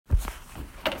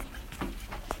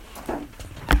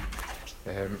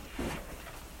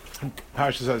Parsha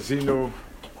Haazinu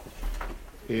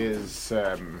is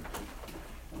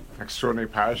extraordinary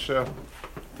parsha.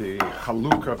 The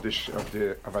chaluk of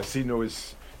Haazinu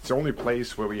is it's the only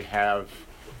place where we have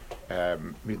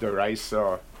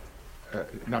midoraisa.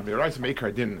 Not midoraisa,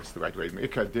 meikar din is the right way.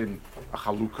 Meikar din, a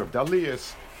chaluk of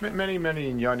daliyas. Many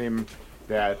inyanim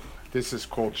that this is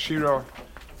called Shiur.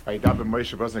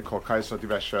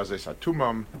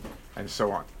 And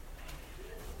so on.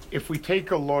 If we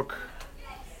take a look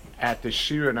at the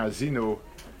Shiur and Haazinu,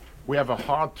 we have a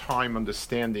hard time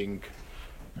understanding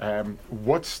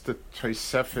what's the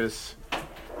Tosefes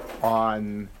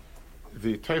on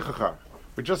the Teichacha.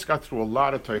 We just got through a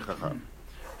lot of Teichacha.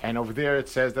 And over there it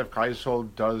says that if Klal Yisrael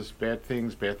does bad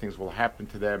things will happen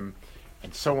to them,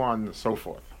 and so on and so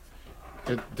forth.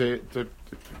 The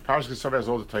Parsha Kesov has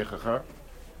all the Teichacha.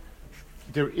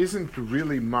 There isn't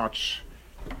really much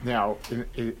now.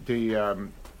 The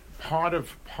part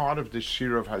of the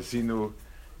Shiur of Haazinu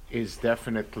is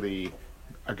definitely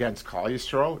against Klal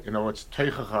Yisrael. You know, it's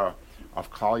Teichacha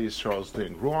of Klal Yisrael's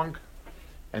doing wrong,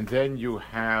 and then you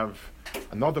have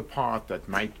another part that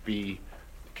might be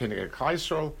Keneged Klal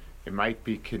Yisrael. It might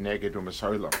be Keneged Umas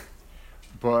Olam.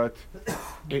 But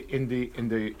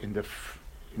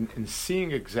in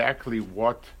seeing exactly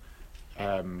what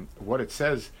it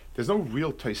says, there's no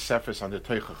real Tosefes on the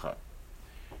Teichacha.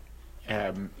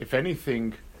 If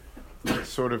anything,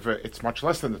 it's much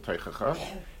less than the Teichacha,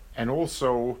 and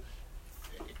also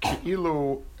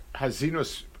Keilu Haazinu,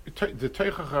 the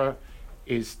Teichacha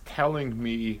is telling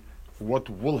me what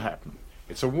will happen.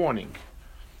 It's a warning.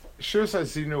 Shiur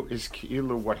Haazinu is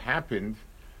Keilu what happened,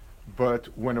 but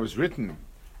when it was written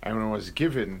and when it was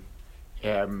given,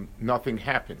 nothing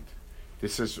happened.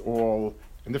 This is all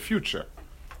in the future.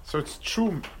 So it's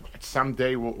true.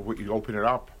 Someday you open it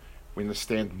up, we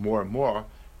understand more and more.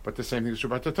 But the same thing is true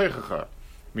about the Teichacha. I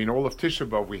mean, all of Tisha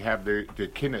B'Av we have the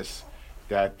kinnis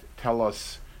that tell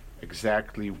us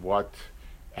exactly what,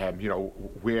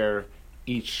 where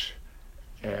each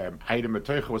item of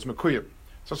Teichacha was mekuyim.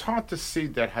 So it's hard to see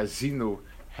that Haazinu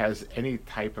has any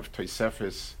type of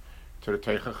Tosefes to the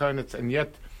Teichacha, and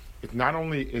yet it not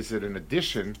only is it an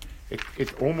addition,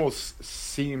 it almost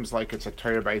seems like it's a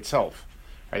Torah by itself.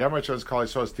 Right? This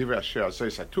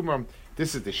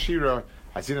is the Shiur,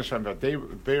 this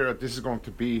is going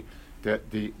to be this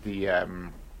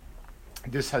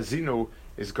Haazinu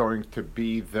is going to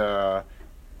be the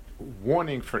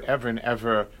warning forever and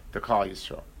ever the Klal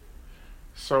Yisrael.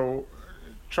 So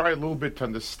try a little bit to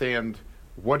understand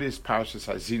what is Parshas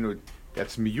Haazinu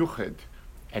that's miyuched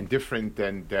and different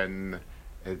than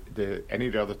any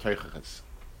of the other Teichachas.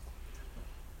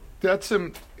 That's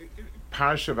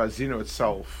Parsha of Haazinu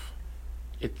itself.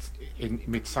 It's in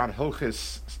Mitzad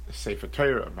Hilchis Sefer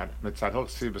Torah. Mitzad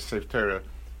Hilchis Sefer Torah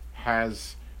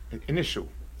has an issue.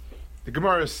 The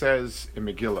Gemara says in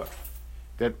Megillah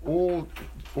that all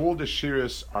the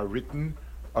shiuros are written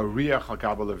Ariach al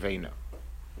Gabel Leveina.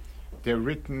 They're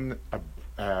written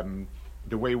the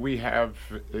way we have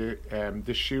the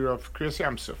Shiur of Kriyas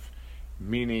Yamsuf,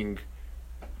 meaning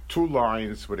 2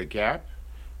 lines with a gap,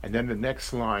 and then the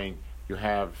next line you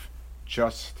have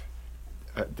just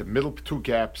the middle 2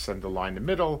 gaps and the line in the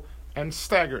middle, and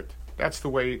staggered. That's the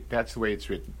way it's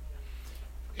written.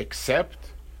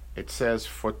 Except it says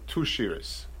for 2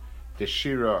 shiuros, the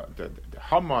Shiur, the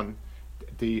Haman,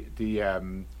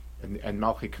 and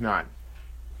Malchi Knan.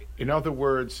 In other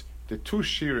words, the 2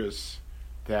 shiuros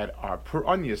that are per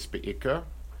onyas be'ikah,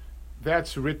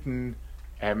 that's written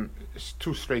 2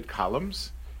 straight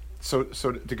columns. So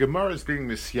the Gemara is being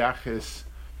misyaches.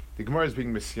 The Gemara is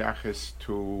being misyaches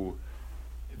to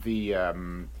the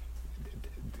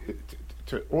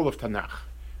to all of Tanakh.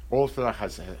 All of Tanakh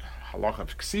has a halacha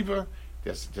of ksiva.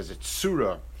 There's a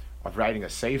tzura of writing a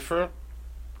sefer.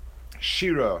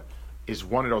 Shira is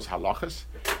one of those halachas.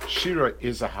 Shira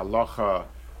is a halacha.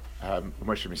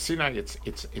 Moshe Missinai. It's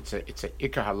a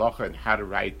ikar halacha in how to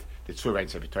write the tzura writing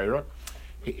sefer Torah.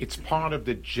 It's part of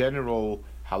the general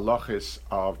halachas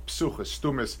of psuchas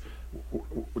stumas.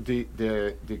 The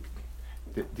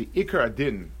ikar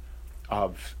adin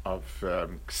of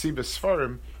ksivas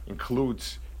sfarim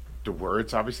includes the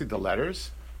words, obviously the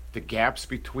letters, the gaps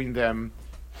between them,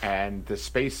 and the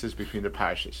spaces between the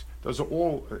parshas. Those are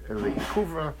all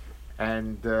leikuva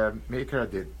and meikar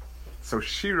adin. So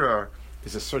Shiur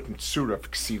is a certain tzura of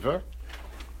ksiva,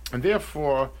 and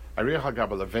therefore Ariach al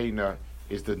Gabel Leveina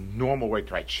is the normal way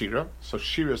to write Shiur. So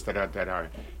shiuros that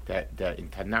in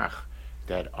Tanakh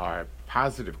that are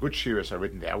positive, good shiuros are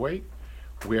written that way,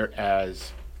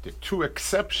 whereas the 2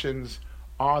 exceptions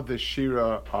are the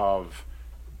Shiur of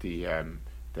the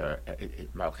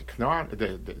Malchi Knan,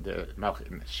 the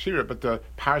Malchi Shiur, but the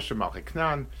Parsha Malchi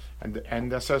Knan,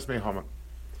 and says Mehaman.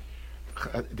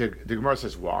 The Gemara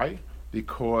says why?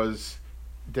 Because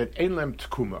that ein lem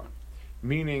tkuma,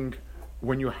 meaning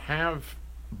when you have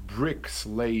bricks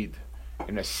laid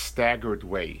in a staggered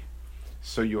way.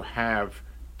 So you have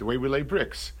the way we lay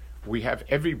bricks. We have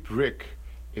every brick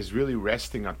is really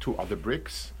resting on two other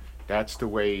bricks. That's the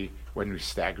way when we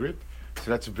stagger it.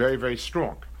 So that's very, very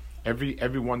strong.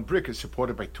 Every one brick is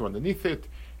supported by two underneath it,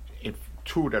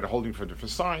 two that are holding from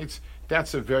different sides.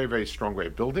 That's a very, very strong way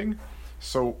of building.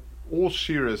 So all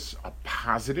shiras are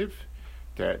positive.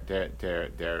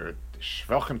 They're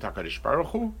shvachim takarish baruch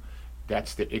hu.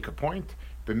 That's the ikka point.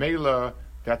 B'meila,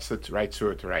 that's the right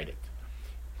surah to write it.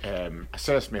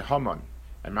 Aseres mehaman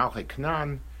and malchei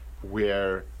knan,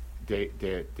 where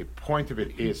the point of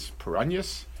it is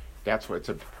peranius. That's why it's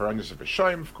a peranius of a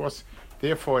shoyim, of course.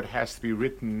 Therefore, it has to be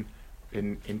written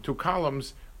in two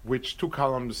columns, which two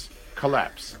columns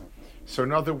collapse. So,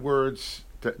 in other words,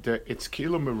 it's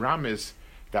kilo miramis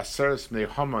daseres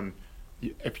mehaman.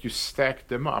 If you stack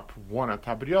them up one on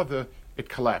top of the other, it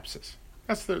collapses.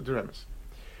 That's the remes.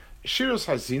 Shiur's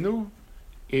Haazinu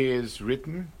is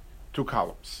written two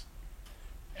columns.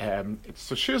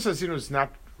 So Shiur's Haazinu is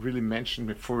not really mentioned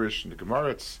before in the Gemara.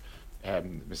 It's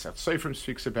Mesach Seifrim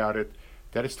speaks about it,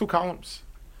 that it's two columns.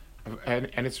 And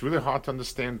it's really hard to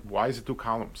understand why is it two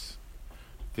columns.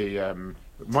 The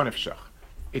Monefshach.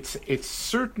 It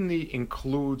certainly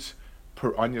includes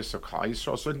per onyas or Klal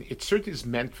Yisrael. So it certainly is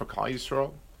meant for Klal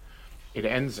Yisrael. It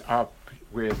ends up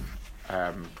with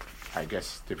I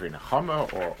guess Divrei Nechama,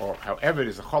 or however it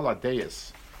is a Chol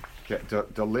HaDeis,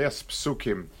 the last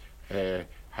psukim,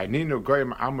 Haazinu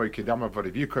goyim amoy kedama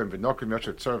v'rivikoyim v'nokim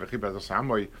yosher tzor v'chibados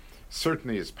amoy,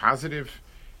 certainly is positive.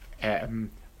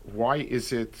 Why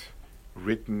is it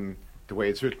written the way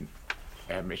it's written?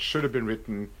 It should have been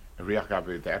written Riach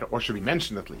Gabi that, or should be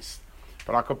mentioned at least.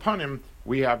 But al kapanim,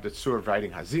 we have the tzur of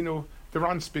writing Haazinu. The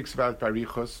Ran speaks about it by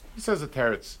Richos. He says a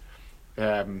teretz.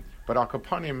 But al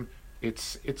kapanim,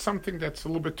 it's something that's a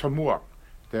little bit tamur,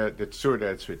 the tzur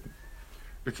that it's written.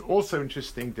 It's also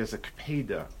interesting, there's a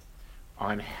kpeda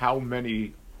on how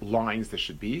many lines there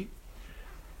should be.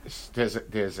 There's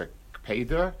a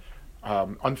kpeda.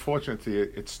 Unfortunately,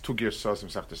 it's two girsas in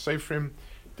Masechta Seifrim.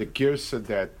 The girsa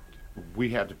that we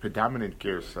have, the predominant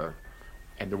girsa,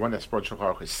 and the one that's brought Shulchan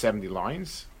Aruch is 70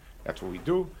 lines. That's what we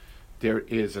do. There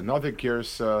is another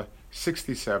girsa,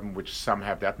 67, which some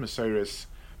have that Mesiris,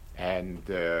 and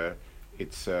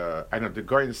it's I know the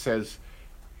Goyen says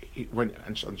when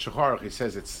on Shulchan Aruch he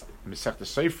says it's Masechta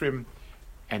Seifrim,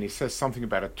 and he says something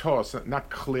about a toss. Not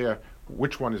clear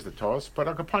which one is the toss, but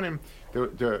upon him,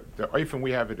 the oifen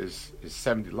we have it is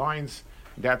 70 lines.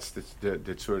 That's the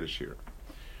tzur Shiur.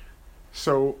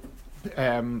 So,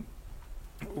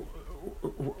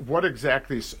 what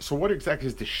exactly is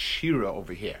the shira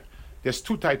over here? There's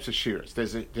two types of shiras.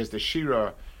 There's the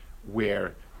shira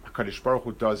where HaKadosh Baruch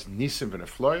Hu does nisim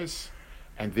v'neflois,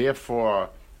 and therefore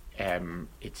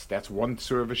that's one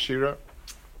tzur of a shira.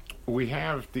 We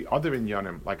have the other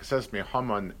inyanim, like it says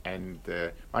Mehaman, and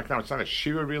like now it's not a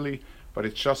shira really, but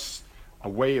it's just a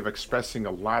way of expressing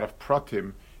a lot of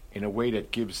pratim in a way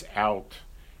that gives out,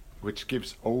 which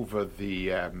gives over the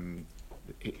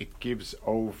it gives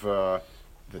over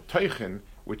the teichen,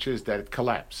 which is that it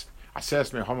collapsed.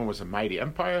 Aseres Mehaman was a mighty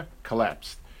empire,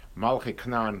 collapsed. Malchi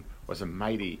Knan was a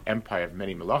mighty empire of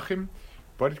many melachim,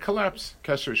 but it collapsed.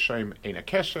 Kesher Shem Ein a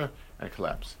Kesher, and it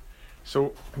collapsed.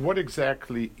 So, what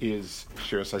exactly is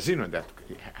Shiras Haazinu? That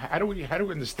how do we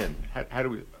understand? How do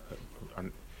we?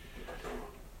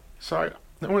 So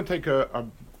I want to take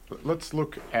let's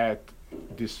look at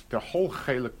this. The whole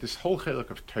chelik, this whole chelik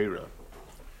of Torah,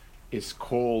 is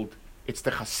called. It's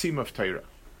the Chasim of Torah.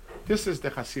 This is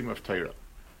the Chasim of Torah,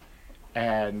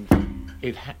 and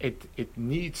it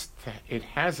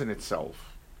has in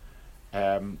itself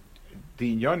the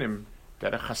inyanim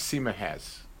that a Chasima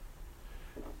has.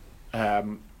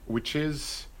 Which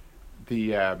is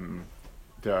the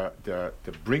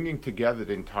bringing together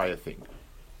the entire thing.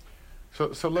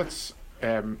 So let's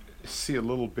see a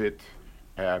little bit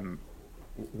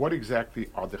what exactly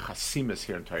are the chasimas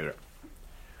here in Torah.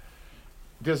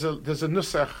 There's a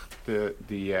nusach, the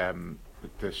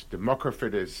makor for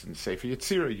this in Sefer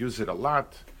Yetzirah use it a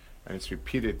lot, and it's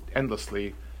repeated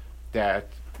endlessly, that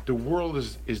the world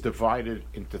is divided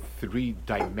into three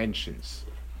dimensions.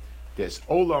 There's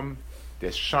olam,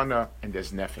 there's shana, and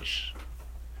there's nefesh.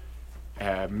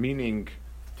 Meaning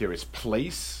there is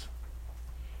place,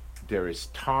 there is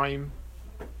time,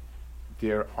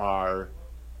 there are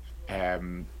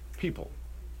people,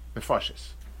 nefashis.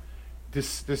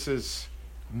 This is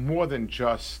more than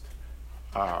just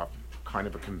kind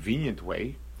of a convenient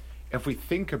way. If we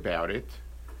think about it,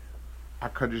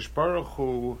 HaKadosh Baruch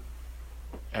Hu,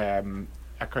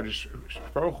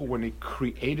 when He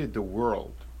created the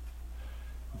world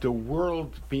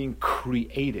being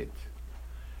created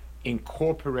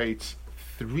incorporates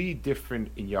three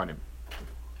different inyanim.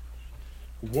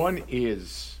 One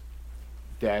is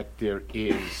that there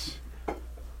is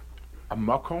a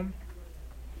makom.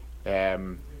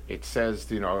 It says,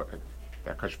 that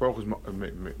HaKadosh Baruch Hu is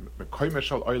mekoymeh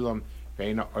shel olam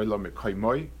ve'eina olam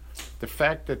mekoymoi. The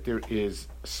fact that there is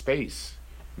space,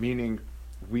 meaning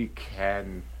we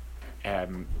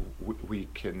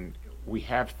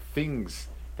have things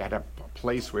that have a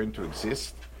place wherein to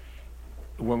exist.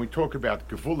 When we talk about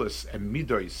gevulas and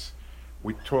midos,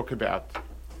 we talk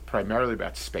primarily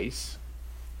about space.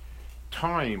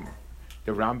 Time,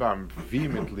 the Rambam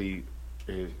vehemently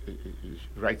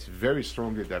writes very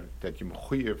strongly that you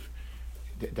mechuyev,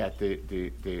 that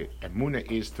the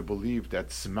emunah is to believe that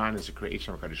Zman is a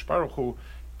creation of HaKadosh Baruch Hu.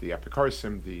 The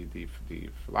Apikorsim, the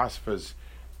philosophers,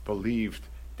 believed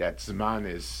that Zman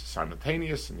is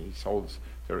simultaneous, and he holds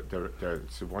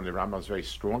it's one of the Rambam's very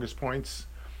strongest points,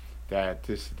 that's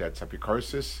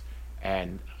Apikorsis,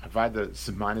 and Avada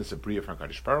Zman is a bria from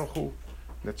HaKadosh Baruch Hu.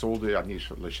 That's all the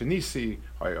Anish L'Shanisi,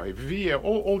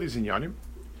 all these inyanim.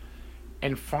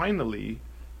 And finally,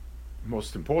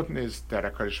 most important is that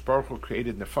HaKadosh Baruch Hu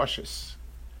created nefashis,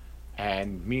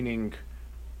 and meaning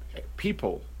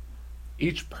people.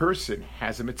 Each person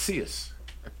has a metzias,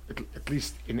 at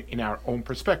least in our own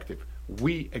perspective.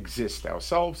 We exist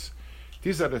ourselves.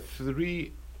 These are the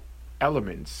three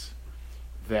elements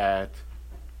that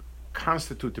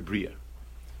constitute the bria,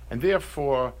 and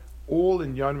therefore all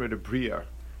in Yanra the bria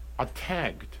are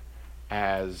tagged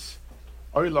as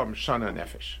olam shana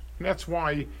nefesh, and that's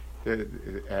why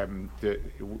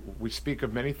we speak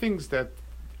of many things that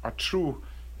are true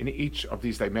in each of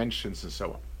these dimensions and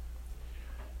so on.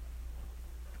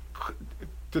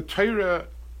 The Torah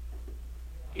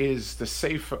is the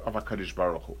sefer of HaKadosh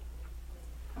Baruch Hu.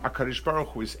 HaKadosh Baruch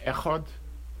Hu is echad,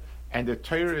 and the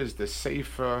Torah is the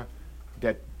sefer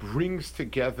that brings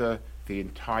together the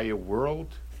entire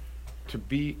world to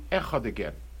be echad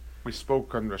again. We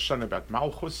spoke on Rosh Hashanah about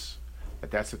Malchus,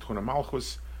 that's the Tchuna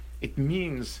Malchus. It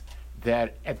means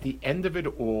that at the end of it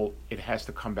all, it has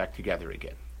to come back together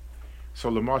again.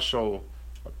 So, Lamashal,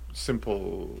 a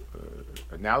simple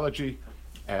analogy,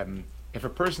 if a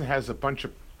person has a bunch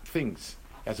of things,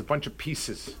 has a bunch of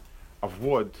pieces of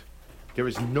wood, there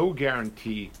is no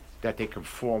guarantee that they can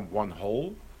form one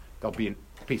whole. There'll be a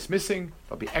piece missing,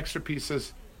 there'll be extra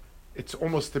pieces. It's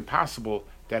almost impossible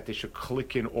that they should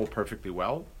click in all perfectly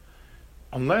well,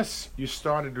 unless you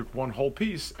started with one whole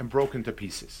piece and broke into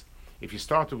pieces. If you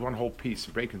start with one whole piece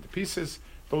and break into pieces,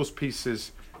 those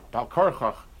pieces, Bal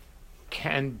Karchach,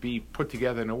 can be put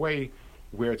together in a way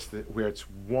where it's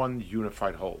one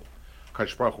unified whole.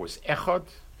 Kadosh Baruch Hu is echad.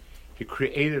 He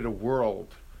created a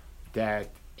world that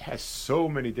has so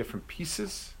many different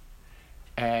pieces,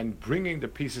 and bringing the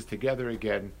pieces together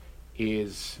again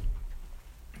is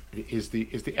the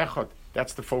echad.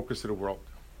 That's the focus of the world.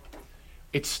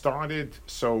 It started,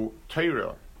 so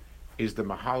Torah is the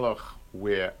mahalach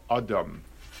where Adam,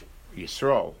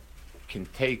 Yisrael, can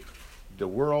take the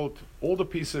world, all the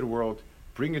pieces of the world,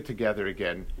 bring it together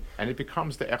again, and it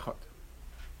becomes the echad.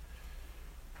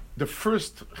 The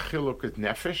first chiluk is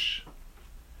nefesh.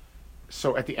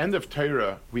 So at the end of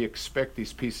Torah, we expect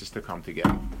these pieces to come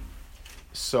together.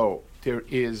 So there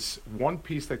is one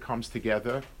piece that comes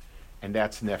together, and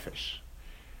that's nefesh.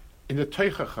 In the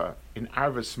Teichacha, in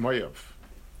Arvas Moav,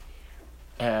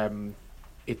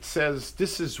 it says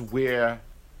this is where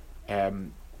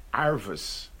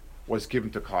Arvas was given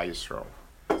to Klal Yisrael.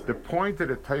 The point of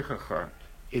the Teichacha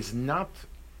is not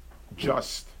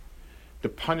just the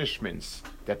punishments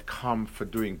that come for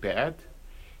doing bad.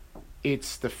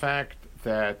 It's the fact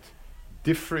that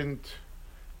different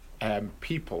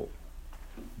people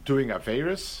doing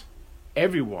Averis,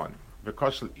 everyone,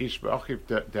 because each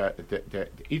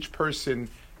person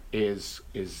is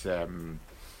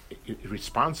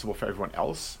responsible for everyone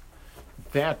else.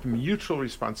 That mutual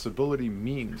responsibility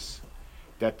means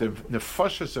that the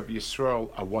nefashos of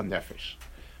Yisrael are one nefesh.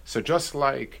 So just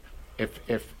like if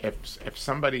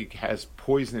somebody has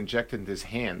poison injected in his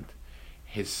hand,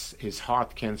 his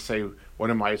heart can say, "What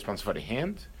am I responsible for the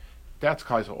hand?" That's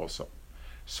Kaiser also.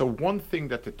 So one thing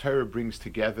that the Torah brings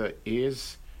together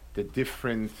is the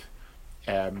different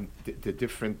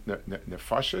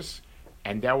nefashos,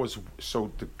 and that was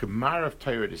so the Gemara of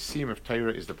Torah, the Siyum of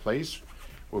Torah, is the place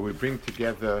where we bring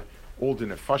together all the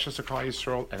nefashos of Klal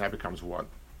Yisrael, and that becomes one.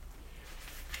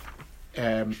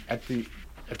 At the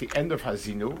end of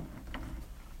Haazinu,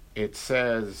 it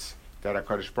says that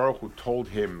HaKadosh Baruch Hu told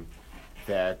him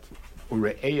that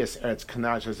Ure'eyes Eretz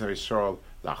Kanaj as Yisrael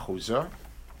Lachuza.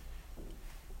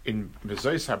 In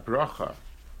Mezois HaBracha,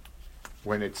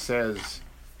 when it says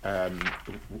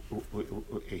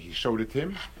he showed it to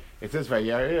him, it says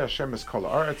Vayarei Hashem es kol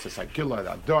haaretz es Gilad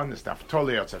Adon es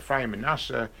Naphtali es Ephraim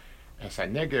Menashe es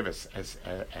Negev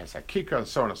es Akika, and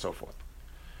so on and so forth.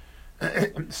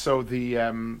 So the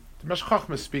Meshech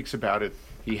Chochmah speaks about it.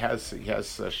 He has some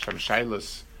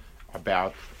shaylas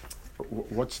about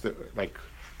what's the, like,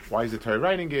 why is the Torah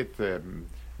writing it?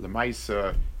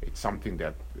 Lemaisa, it's something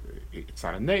that it's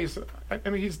not a naze. I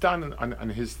mean, he's done on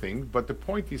his thing, but the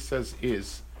point he says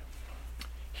is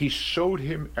he showed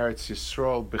him Eretz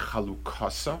Yisrael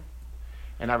b'chalukasa,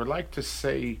 and I would like to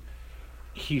say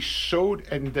he showed,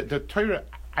 and the Torah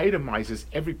itemizes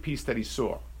every piece that he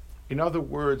saw. In other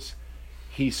words,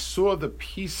 he saw the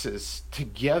pieces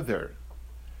together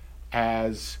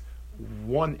as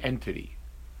one entity.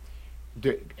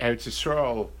 The Eretz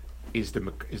Yisrael is the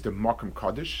Makom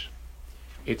Kodesh.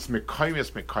 It's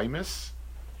Mekaimes,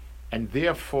 and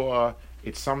therefore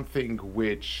it's something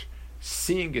which,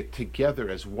 seeing it together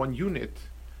as one unit,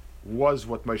 was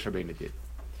what Moshe Rabbeinu did.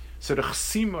 So the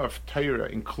Chesima of Torah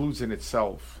includes in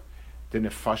itself the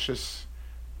Nefashis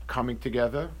coming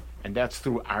together, and that's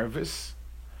through Arvis.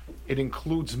 It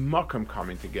includes Makom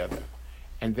coming together,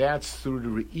 and that's through the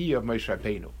Re'iyah of Moshe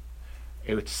Rabbeinu.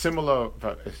 It's similar,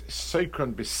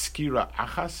 Seikron Beskira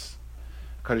Achas.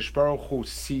 Kadosh Baruch Hu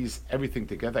sees everything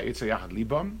together. It's a Yachad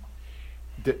Libam.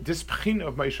 This Pchina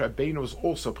of Moshe Rabbeinu is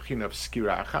also Pchina of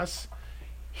Skira Achas.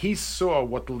 He saw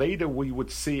what later we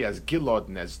would see as Gilad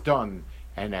and as Dan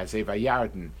and as Eva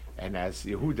Yarden and as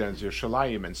Yehuda and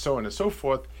Yerushalayim and so on and so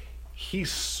forth. He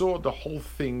saw the whole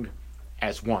thing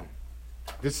as one.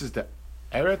 This is the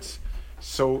Eretz.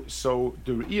 So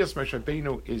the Re'iyas Moshe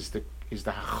Rabbeinu is the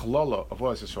Hachlala of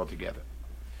all this all together.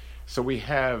 So we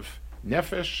have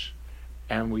Nefesh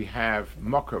and we have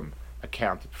Makom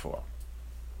accounted for.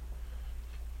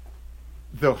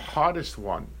 The hardest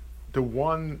one, the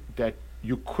one that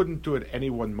you couldn't do at any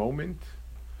one moment,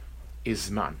 is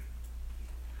Zman.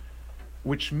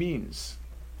 Which means,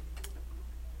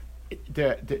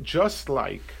 just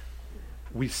like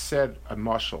we said a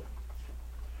mashal,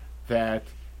 that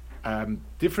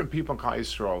different people in Klal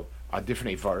Yisrael are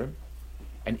different Evarim,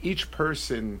 and each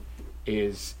person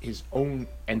is his own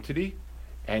entity,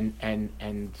 and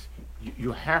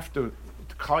you have to,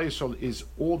 Klal Yisrael is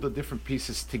all the different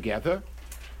pieces together.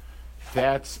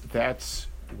 That's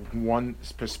one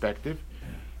perspective.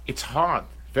 It's hard,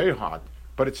 very hard,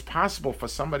 but it's possible for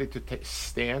somebody to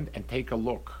stand and take a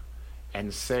look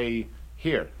and say,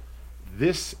 here,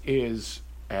 this is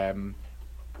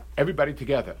everybody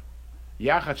together.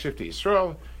 Yachad Shifti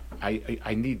Yisrael,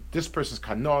 I need this person's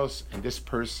kanos and this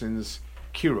person's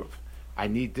kiruv. I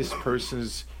need this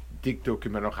person's dikduk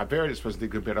imeno chaver, this person's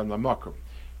dikduk beram lamakum.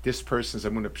 This person's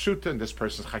amuna pshuta and this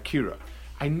person's chakira.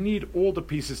 I need all the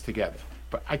pieces together.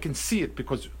 But I can see it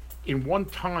because in one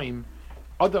time,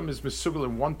 Adam is mesugal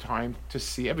in one time to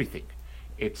see everything.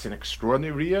 It's an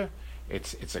extraordinary riyah,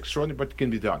 it's extraordinary, but it can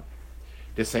be done.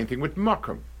 The same thing with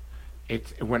makom.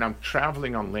 When I'm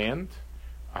traveling on land,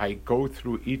 I go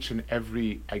through each and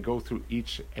every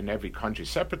country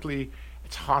separately.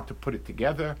 It's hard to put it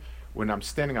together. When I'm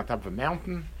standing on top of a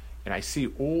mountain and I see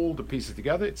all the pieces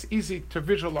together, it's easy to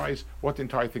visualize what the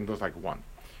entire thing looks like one.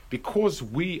 Because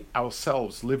we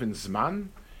ourselves live in Zman,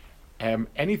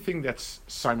 anything that's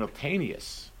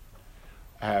simultaneous,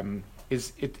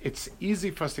 it's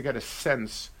easy for us to get a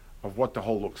sense of what the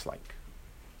whole looks like.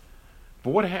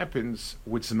 But what happens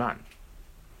with Zman?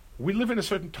 We live in a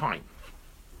certain time,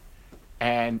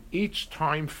 and each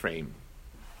time frame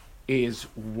is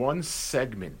one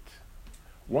segment,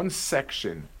 one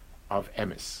section of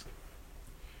emes.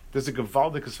 There's a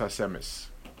Gevaldikus Vas emes.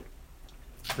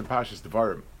 The Parsha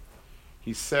Devarim.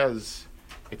 It says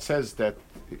that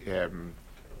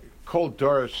Kol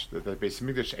Dorish, that the Beis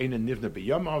Mikdash Eina Nivna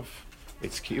B'Yamav,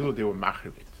 it's Ki'ilu they were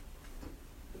Machrivit.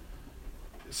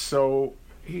 So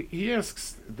he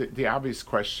asks the obvious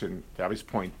question, the obvious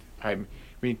point. I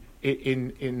mean,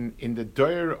 in the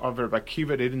door of Rabbi Akiva,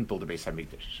 they didn't build a Beis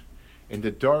Hamikdash. In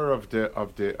the door of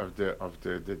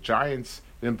the giants,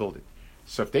 they didn't build it.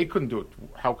 So if they couldn't do it,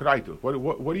 how could I do it?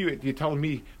 What are you telling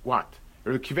me? What?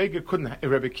 Rabbi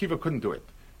Akiva couldn't do it.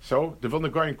 So the Vilna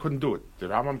Gaon couldn't do it. The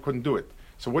Rambam couldn't do it.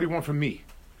 So what do you want from me?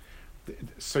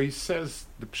 So he says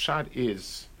the pshat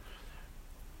is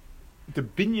the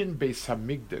binyan Beis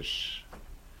Hamikdash.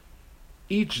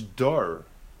 Each door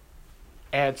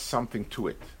adds something to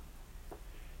it,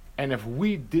 And if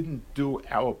we didn't do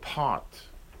our part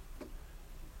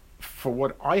for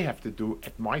what I have to do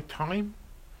at my time,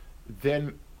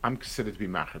 then I'm considered to be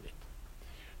machadit.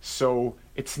 So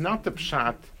it's not the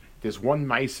pshat, there's one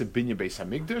Maisa Binyan Beis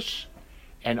HaMikdash,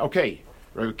 and okay,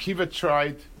 Rabbi Kiva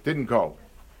tried, didn't go.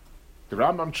 The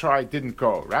Rambam tried, didn't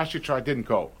go. Rashi tried, didn't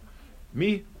go.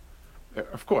 Me,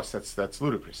 of course, that's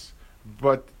ludicrous.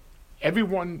 But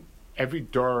everyone, every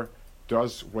door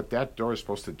does what that door is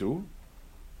supposed to do.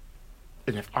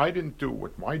 And if I didn't do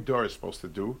what my door is supposed to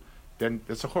do, then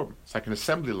there's a churban. It's like an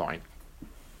assembly line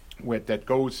where that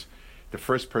goes, the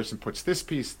first person puts this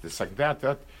piece, the second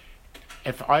that.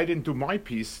 If I didn't do my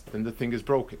piece, then the thing is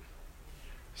broken.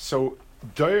 So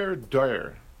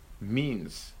doyer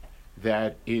means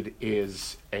that it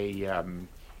is it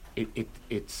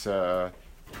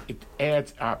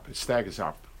adds up, it staggers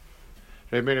up.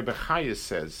 Rebbeinu Bechaya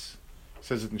says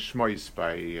it in Shmois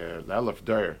by Elef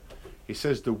Doyer. He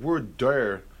says the word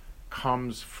doyer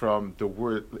comes from the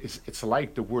word, it's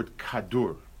like the word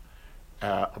kadur,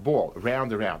 a ball,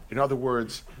 round. In other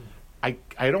words, I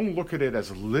don't look at it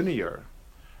as linear,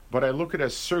 but I look at it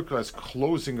as circular, as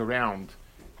closing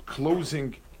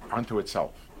onto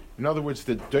itself. In other words,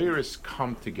 the doyers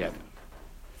come together.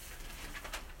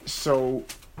 So,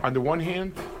 on the one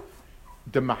hand,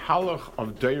 the mahalach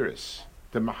of doyers,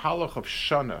 the mahalach of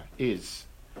shana is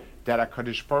that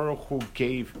HaKadosh Baruch Hu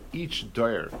gave each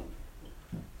doyer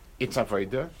its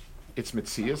avodah, its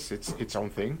mitzias, its own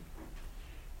thing,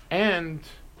 and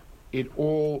it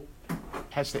all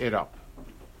has to add up.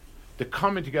 The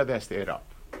coming together has to add up.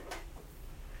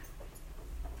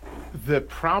 The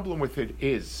problem with it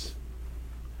is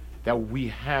that we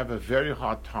have a very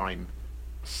hard time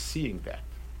seeing that.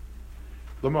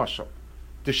 L'mashal,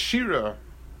 the Shiur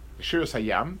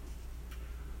Hayam,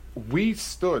 we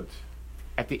stood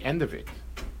at the end of it,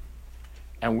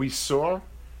 and we saw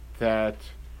that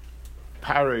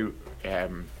Paro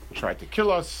tried to kill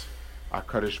us,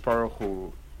 HaKadosh Baruch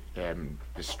Hu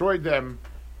destroyed them,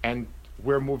 and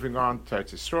we're moving on to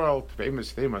Eretz Yisrael, to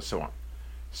Be'emes, and so on.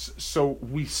 So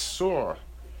we saw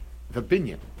the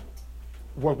binyan.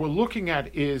 What we're looking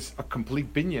at is a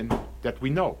complete binyan that we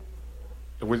know.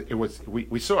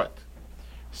 We saw it.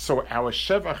 So our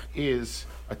shevach is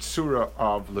a tzura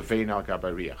of levein al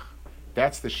gabariach.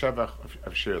 That's the shevach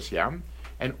of Shiras Yam,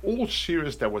 and all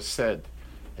shiras that was said,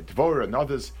 at Dvorah and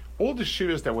others, all the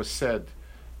shiras that was said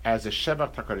as a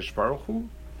shevach HaKadosh Baruch Hu,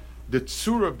 the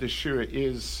tzura of the shira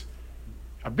is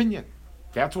a binyan.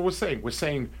 That's what we're saying. We're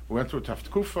saying we went through a tough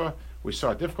tkufa, we saw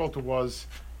how difficult it was,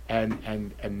 and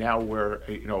now we're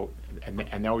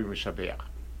and now we're mishabeach.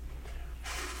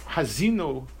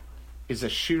 Haazinu is a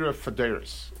shira for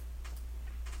deiros,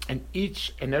 and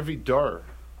each and every door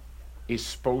is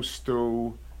supposed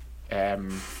to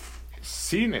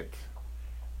see it,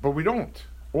 but we don't.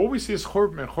 All we see is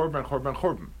churban.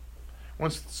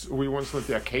 We once looked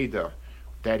at Akedah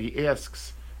that he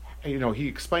asks, he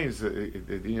explains the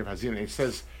of Haazinu, and he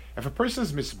says, if a person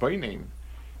is misbaining,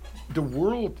 the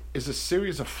world is a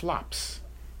series of flops.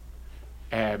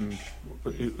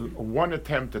 One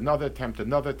attempt, another attempt,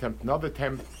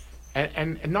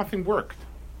 and nothing worked.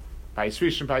 By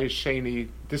Yisrishim, by Yisheni,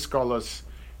 Diskolos,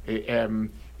 Cheta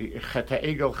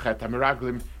Egel, Cheta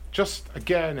Meraglim, just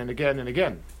again and again and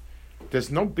again. There's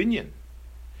no binyan.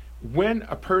 When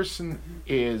a person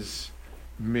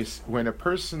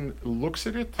looks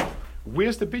at it,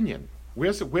 where's the binyan?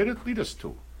 Where did it lead us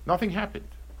to? Nothing happened.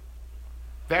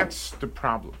 That's the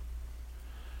problem.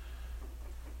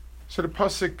 So the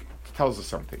pasuk tells us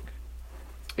something.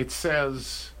 It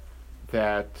says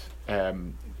that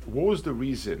what was the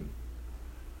reason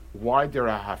why there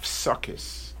are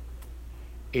hafsakis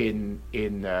in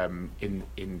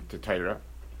the Torah?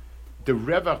 The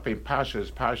revach bein Parsha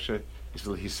is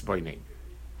l'hisboinin.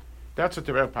 That's what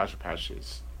the revach Parsha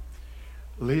is.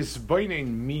 L'hisboinin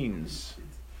means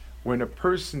when a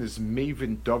person is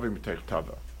mevin dovim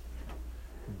teva.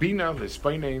 Bina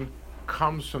l'hisboinin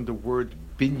comes from the word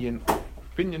binyan.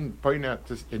 Binyan, bina,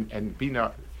 and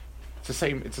bina. It's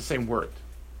the same word.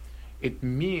 It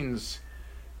means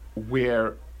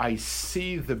where I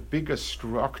see the bigger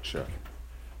structure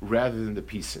rather than the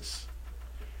pieces.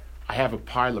 I have a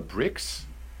pile of bricks.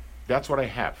 That's what I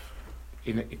have.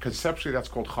 Conceptually, that's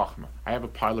called chachma. I have a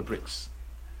pile of bricks.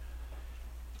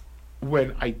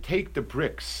 When I take the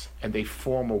bricks and they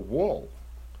form a wall,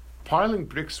 piling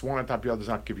bricks one on top of the other does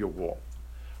not give you a wall.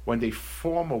 When they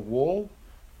form a wall,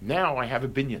 now I have a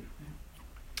binyan.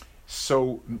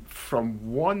 So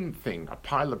from one thing, a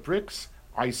pile of bricks,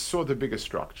 I saw the bigger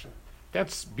structure.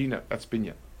 That's bina. That's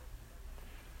binyan.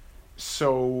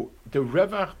 So the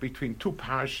revach between two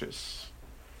parshas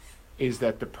is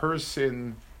that the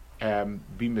person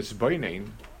be misboinen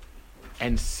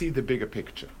and see the bigger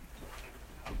picture.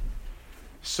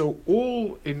 So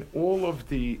in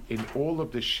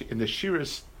the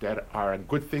shiuros that are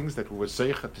good things that we were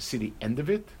zeicha to see the end of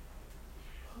it,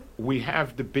 we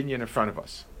have the binyan in front of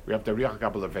us. We have the riach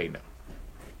gabel aveina.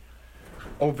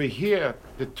 Over here,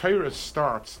 the Torah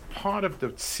starts. Part of the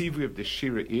tzivui of the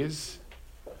shira is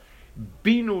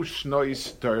binu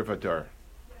shnois dar v'dar.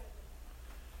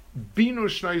 Binu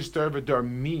shnois dar v'dar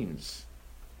means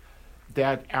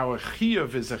that our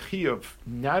chiyuv is a chiyuv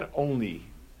not only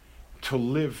to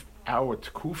live our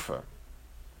tkufa,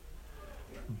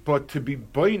 but to be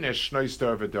boinesh shnois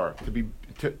dar v'dar,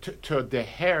 to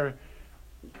deher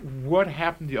what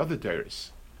happened the other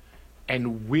days,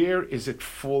 and where is it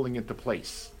falling into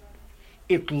place.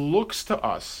 It looks to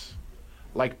us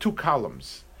like two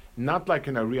columns, not like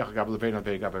an ariach gabel aveina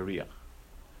ve'gab ariach.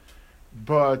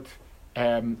 But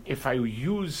if I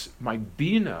use my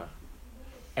bina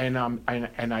and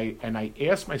I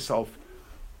ask myself,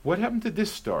 what happened to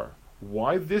this star?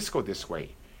 Why did this go this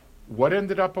way? What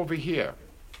ended up over here?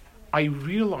 I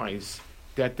realize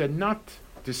that they're not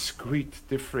discrete,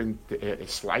 different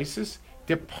slices.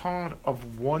 They're part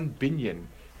of one binyan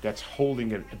that's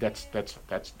holding it.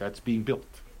 That's being built.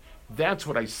 That's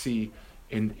what I see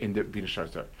in the Bina Shar.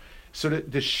 So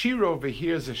the shira over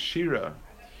here is a shira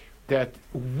that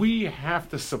we have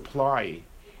to supply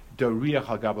the riach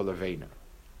al gabel aveina.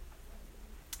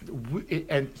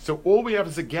 And so all we have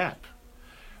is a gap.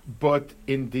 But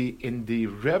in the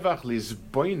revach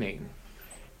lizboining,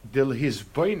 the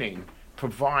hizboining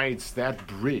provides that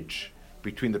bridge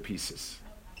between the pieces.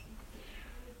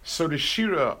 So the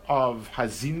shira of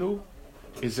Haazinu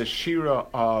is a shira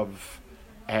of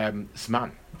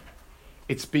zman.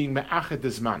 It's being me'ached the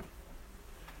zman.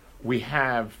 We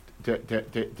have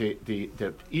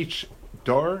the each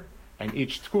dor and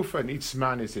each tkufa and each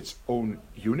zman is its own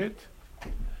unit.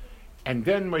 And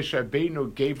then Moshe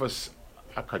Rabbeinu gave us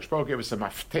a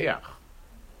mafteach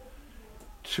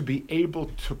to be able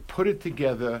to put it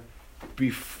together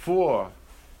before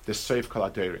the Seif Kol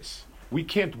HaDoros. We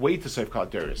can't wait to Seif Kol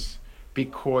HaDoros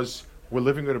because we're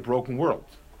living in a broken world.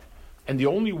 And the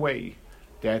only way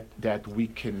that we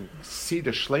can see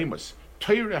the shleimus,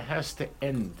 Torah has to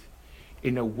end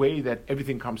in a way that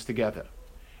everything comes together.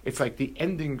 It's like the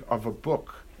ending of a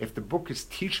book. If the book is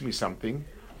teaching me something,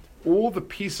 all the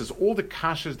pieces, all the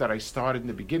kashas that I started in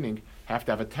the beginning have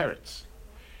to have a teretz.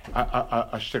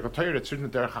 A shtickle Torah that's written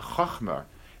derech hachachma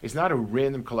is not a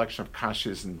random collection of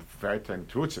kashas and verta and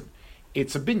terutzim.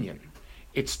 It's a binyan.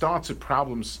 It starts with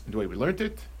problems the way we learned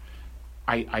it.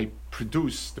 I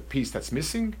produce the piece that's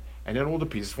missing, and then all the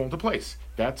pieces fall into place.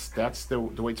 That's the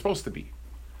way it's supposed to be.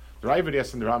 The Ravid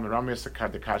asks in the Ram asks the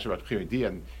kasha about Chiyudi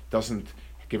and doesn't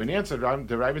give an answer.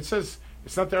 The Ravid says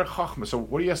it's not there chachma. So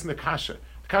what are you asking the kasha?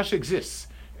 The kasha exists.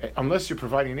 Unless you're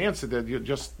providing an answer,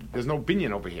 there's no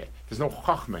binyan over here. There's no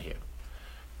chachma here.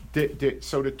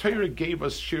 So the Torah gave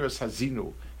us shiras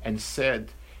Haazinu and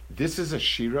said, this is a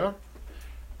shira.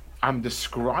 I'm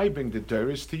describing the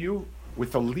doros to you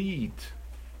with a lead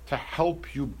to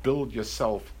help you build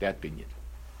yourself that binyan.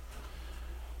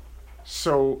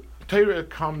 So Torah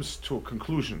comes to a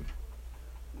conclusion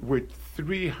with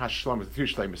three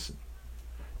shleimus.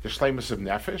 The shleimus of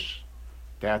nefesh,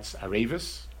 that's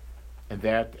arevis, and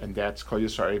that's kol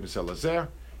yisrael arevis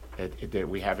elazeh.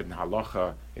 We have it in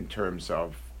halacha in terms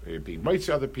of being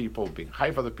mitzi other people, being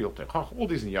chayv other people, all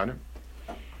these in yanim.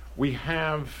 We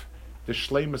have the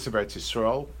shleimus of Eretz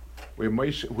Yisrael, where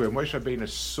Moshe Rabbeinu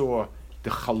saw the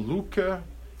chalukah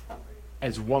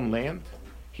as one land.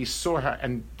 He saw her,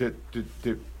 and the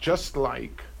just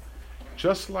like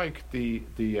the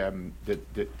bein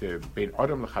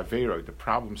adam lechavero, the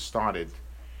problem started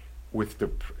with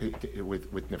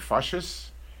nefashis,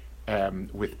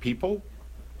 with people.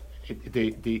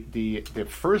 The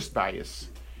first bias,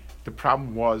 the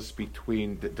problem was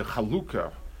between the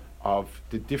chalukah of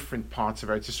the different parts of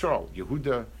Eretz Yisrael,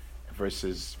 Yehuda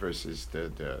versus the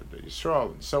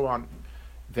Yisrael, and so on.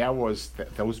 That was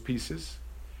those pieces.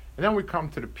 And then we come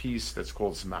to the piece that's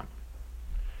called Zman.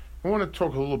 I want to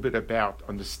talk a little bit about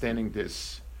understanding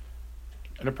this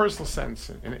in a personal sense,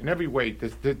 in every way.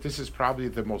 This is probably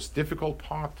the most difficult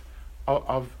part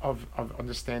of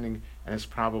understanding, and it's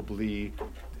probably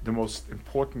the most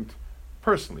important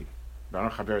personally.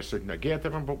 But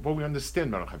we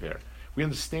understand Baruch Haver. We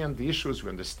understand the issues. We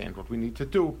understand what we need to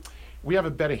do. We have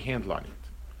a better handle on it.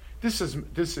 This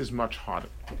is much harder.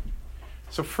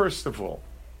 So first of all,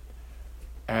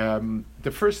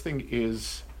 the first thing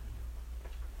is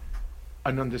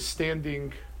an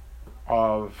understanding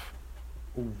of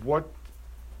what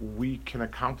we can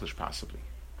accomplish possibly.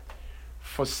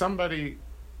 For somebody,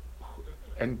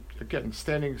 and again,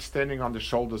 standing on the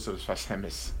shoulders of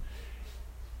Vashemis,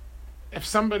 if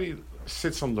somebody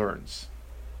sits and learns,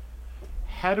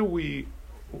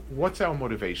 what's our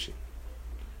motivation?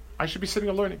 I should be sitting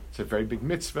and learning. It's a very big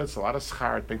mitzvah, it's a lot of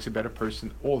schar, it makes you a better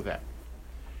person, all that.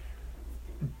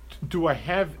 Do I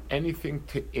have anything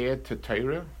to add to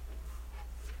Torah?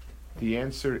 The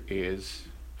answer is,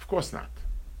 of course not.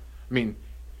 I mean,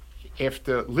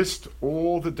 after list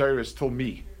all the dairas till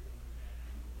me,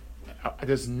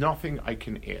 there's nothing I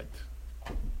can add.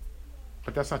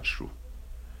 But that's not true.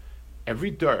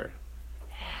 Every dar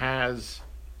has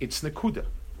its nekuda.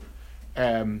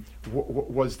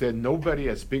 Was there nobody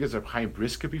as big as Reb Chaim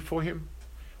Brisker before him?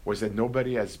 Was there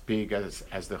nobody as big as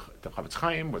the Chavetz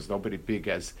Chaim? Was nobody big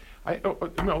as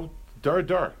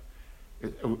dar?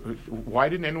 Why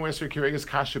didn't anyone answer Kirega's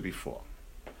kasha before?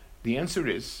 The answer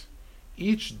is,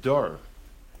 each dar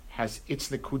has its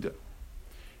nekuda,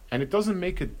 and it doesn't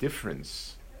make a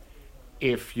difference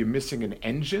if you're missing an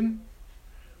engine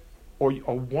or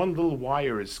one little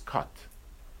wire is cut.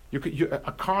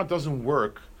 A car doesn't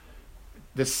work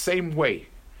the same way.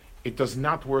 It does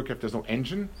not work if there's no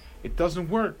engine. It doesn't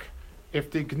work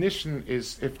if the ignition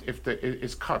is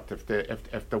cut,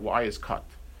 if the wire is cut.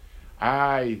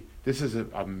 This is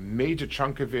a major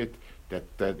chunk of it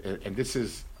and this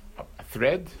is a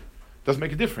thread. Doesn't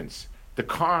make a difference. The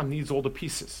car needs all the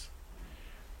pieces.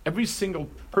 Every single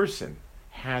person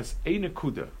has a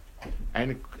nekuda,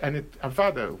 and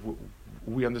avada.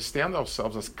 We understand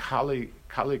ourselves as kali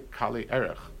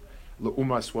erech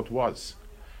leumas what was,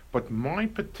 but my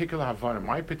particular havana,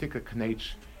 my particular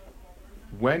knech,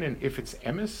 when and if it's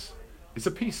emes, is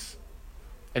a piece,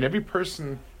 and every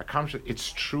person accomplishes.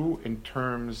 It's true in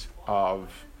terms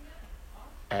of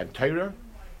Torah.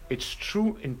 It's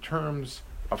true in terms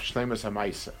of shleimus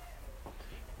hamaisa.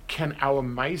 Can our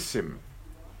maisim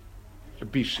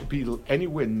be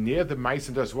anywhere near the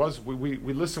maisim that was? We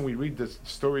listen, we read the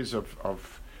stories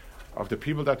of the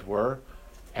people that were,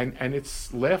 and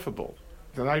it's laughable.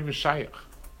 They're not even shaykh.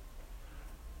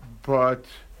 But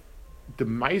the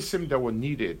maisim that were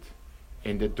needed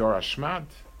in the Dor Hashmad,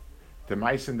 the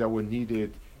maisim that were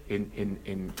needed in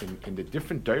the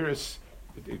different dairas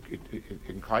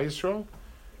in Klal Yisrael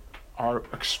are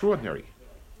extraordinary.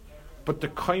 But the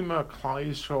Kaima Klal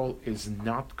Yisrael is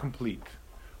not complete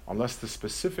unless the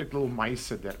specific little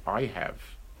maisa that I have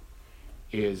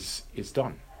is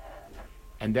done,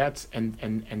 and that's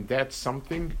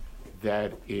something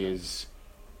that is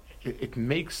it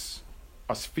makes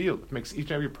us feel. It makes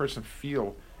each and every person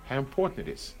feel how important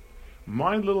it is.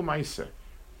 My little maisa,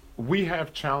 we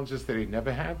have challenges that he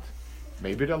never had.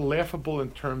 Maybe they're laughable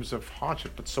in terms of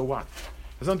hardship, but so what?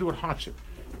 It has nothing to do with hardship.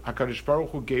 HaKadosh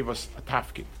Baruch Hu gave us a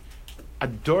tafkid. A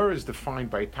dor is defined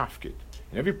by a tafkid.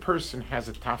 And every person has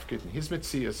a tafkid in his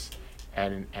mitzias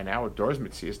and our dor's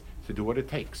mitzias to do what it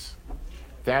takes.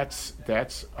 That's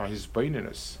his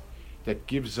baininess that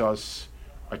gives us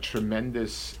a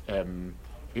tremendous,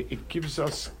 it gives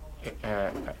us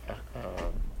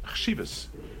chshivas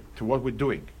to what we're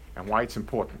doing and why it's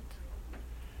important.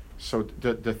 So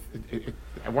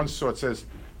I once saw it says,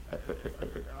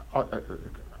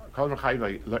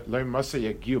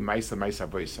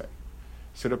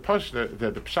 so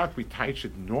the pshat we teach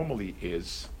it normally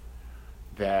is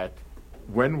that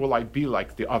when will I be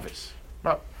like the others?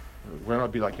 Well, when will I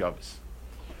be like the others?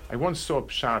 I once saw a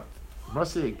pshat,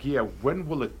 when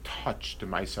will it touch the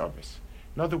Maisa others?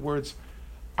 In other words,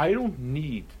 I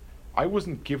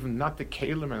wasn't given not the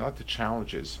kalim and not the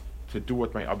challenges to do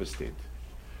what my others did.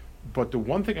 But the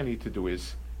one thing I need to do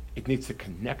is, it needs to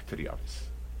connect to the others.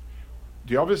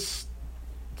 The others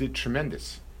did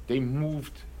tremendous. They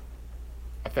moved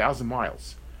 1,000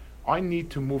 miles. I need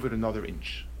to move it another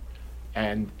inch.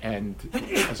 And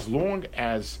as long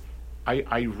as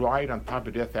I ride on top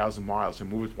of their 1,000 miles and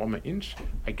move it 1 inch,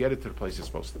 I get it to the place it's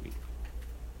supposed to be.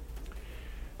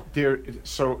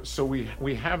 So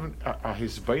we have a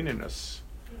hisbaininess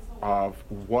of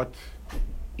what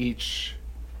each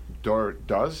door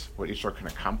does, what each door can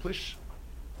accomplish.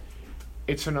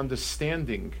 It's an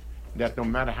understanding that no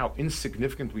matter how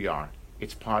insignificant we are,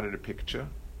 it's part of the picture.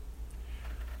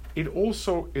 It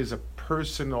also is a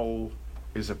personal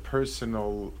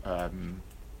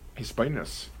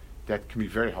hisbaininess that can be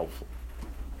very helpful.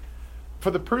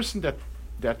 For the person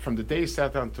that from the day he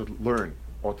sat down to learn,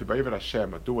 or to b'ayvad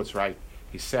Hashem, or do what's right,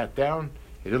 he sat down,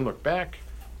 he didn't look back,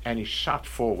 and he shot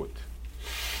forward.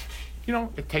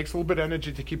 It takes a little bit of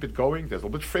energy to keep it going. There's a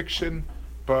little bit of friction,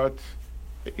 but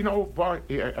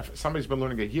if somebody's been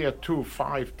learning a year, 2,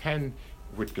 5, 10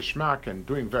 with geschmack and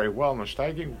doing very well and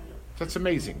steiging, That's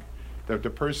amazing. The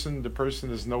person,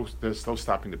 there's no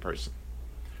stopping the person.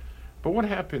 But what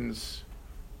happens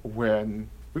when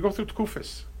we go through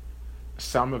tkufis?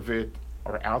 Some of it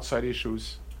are outside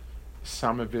issues,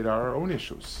 some of it are our own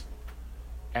issues.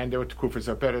 And there were tkufis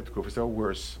that are better, tkufis that are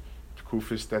worse,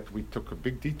 tkufis that we took a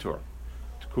big detour,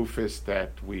 tkufis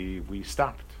that we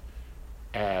stopped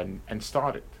and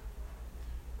started.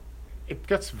 It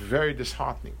gets very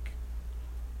disheartening.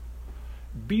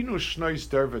 Binu shnois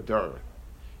der v'der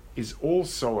is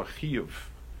also a chiyuv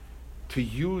to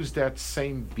use that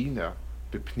same bina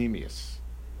b'pnimius.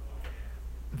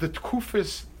 The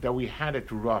tkufis that we had it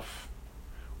rough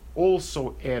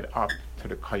also add up to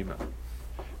the kaima.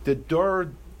 The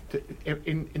dor,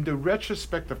 in the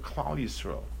retrospect of Klal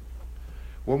Yisrael,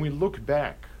 when we look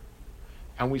back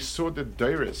and we saw the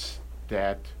deiris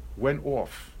that went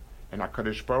off and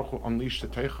HaKadosh Baruch Hu unleashed the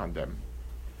teich on them,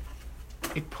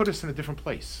 it put us in a different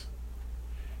place.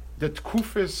 The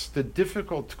tkufis, the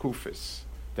difficult tkufis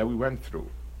that we went through,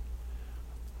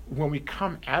 when we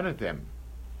come out of them,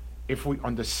 if we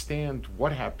understand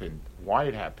what happened, why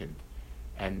it happened,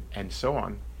 and so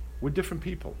on, we're different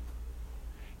people.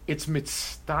 It's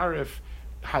mitzaref.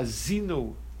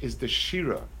 Haazinu is the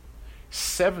shira.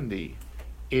 70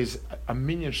 is a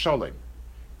minyan shalom.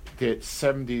 The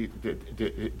 70,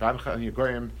 the Vancha and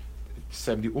Yegoyim,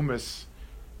 70 umas,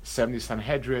 70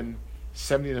 Sanhedrin,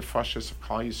 70 nefashos of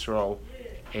Klal Yisrael,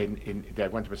 in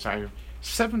that went to Messiah.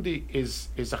 70 is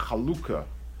a chalukah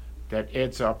that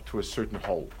adds up to a certain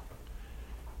whole.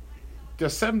 There are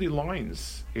 70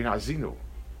 lines in Haazinu,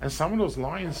 and some of those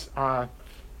lines are,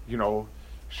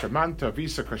 Shemanta,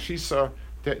 Visa, Kashisa.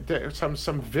 There are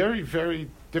some very, very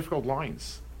difficult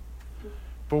lines.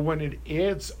 But when it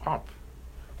adds up,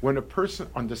 when a person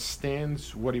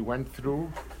understands what he went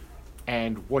through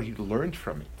and what he learned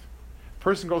from it,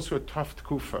 person goes through a tough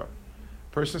tkufa,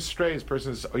 person strays,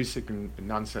 person is oisik in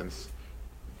nonsense,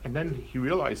 and then he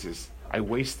realizes, I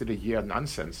wasted a year of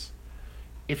nonsense.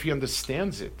 If he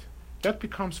understands it, that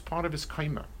becomes part of his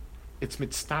kaima. It's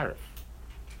mitzaref.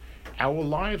 Our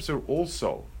lives are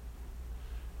also,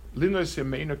 Linos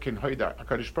Yemeinu Ken Hoida,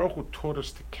 HaKadosh Baruch Hu taught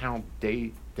us to count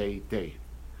day.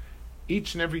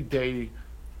 Each and every day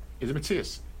is a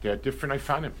mitzvah. There are different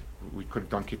ifanim. We could have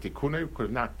done kitikune, we could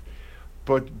have not.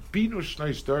 But binu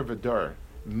shnois dar v'dar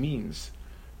means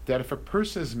that if a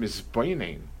person is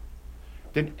misbainin,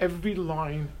 then every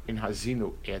line in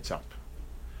Haazinu adds up,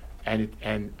 and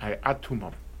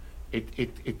atumam,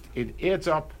 it adds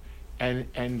up,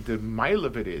 and the mile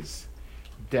of it is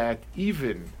that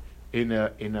even in a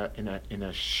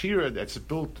shiur that's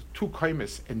built two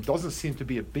kaimis and doesn't seem to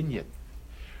be a binyan,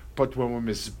 but when we're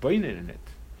misbainin in it,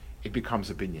 it becomes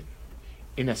a binyan.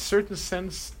 In a certain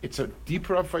sense, it's a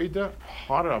deeper avodah,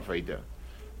 harder avodah,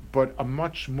 but a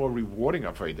much more rewarding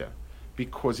avodah,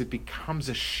 because it becomes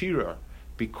a shiur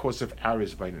because of our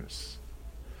isbaininus.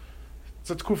 It's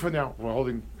a tkufa now. We're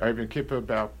holding Erev Kippur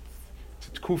about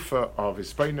the tkufa of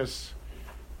isbaininus.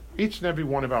 Each and every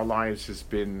one of our lives has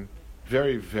been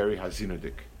very, very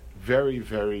hazinudik, very,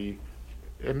 very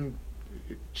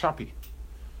choppy.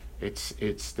 There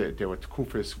were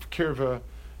tkufas of kirva,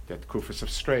 that tkufas of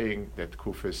straying, that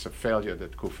tkufas of failure,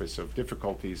 that tkufas of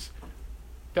difficulties.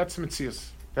 That's mitzias.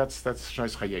 That's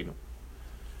shnois chayenu.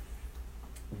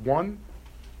 One,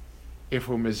 if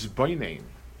we're mizbainin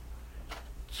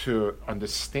to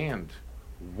understand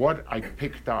what I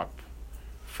picked up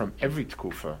from every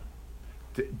tkufa,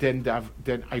 then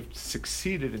I've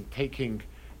succeeded in taking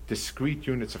discrete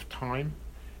units of time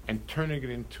and turning it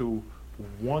into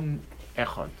one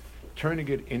echad, turning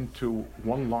it into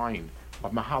one line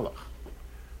of mahalach.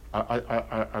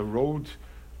 A road,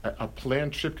 a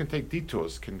planned trip can take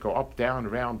detours, can go up, down,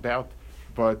 round, about,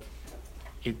 but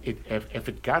if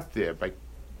it got there by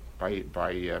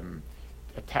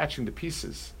attaching the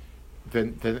pieces,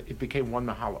 then it became one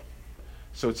mahalach.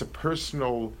 So it's a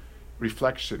personal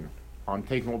reflection on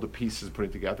taking all the pieces and putting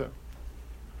it together.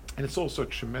 And it's also a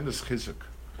tremendous chizuk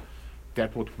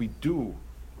that what we do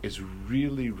is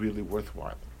really, really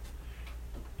worthwhile.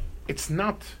 It's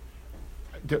not,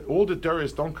 all the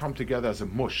duras don't come together as a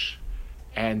mush.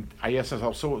 And I ask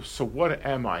myself, so what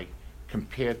am I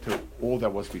compared to all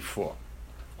that was before?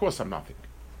 Of course I'm nothing.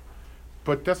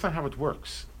 But that's not how it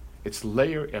works. It's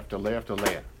layer after layer after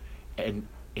layer. And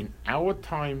in our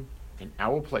time, in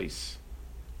our place,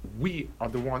 we are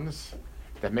the ones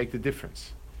that make the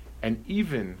difference. And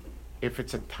even if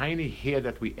it's a tiny hair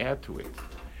that we add to it,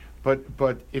 but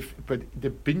the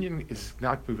binyan is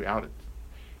not without it.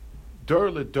 Dor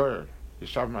le dor,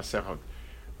 Yeshav Masechot,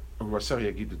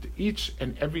 each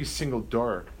and every single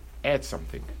dor adds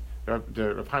something. The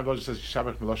Rav Chaim Loja says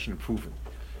Yeshavach Meloshin proven.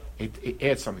 it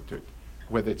adds something to it,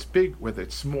 whether it's big, whether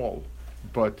it's small.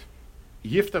 But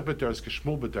Yiftach b'dor is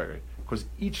k'shmul b'dor, because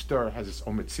each door has its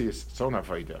own metzias, its own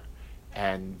avodah.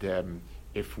 And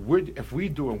if we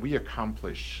do and we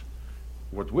accomplish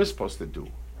what we're supposed to do,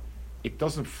 it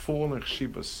doesn't fall in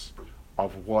chshibas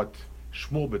of what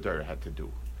Shmuel b'dor had to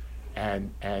do.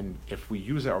 And if we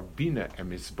use our bina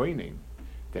and mizbainim,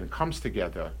 then it comes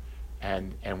together,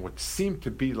 and what seemed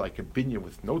to be like a binyan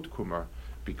with no tkumah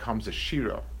becomes a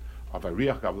shira of a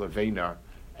riach gav levena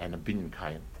and a binyan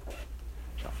kaim.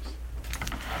 Shabbos.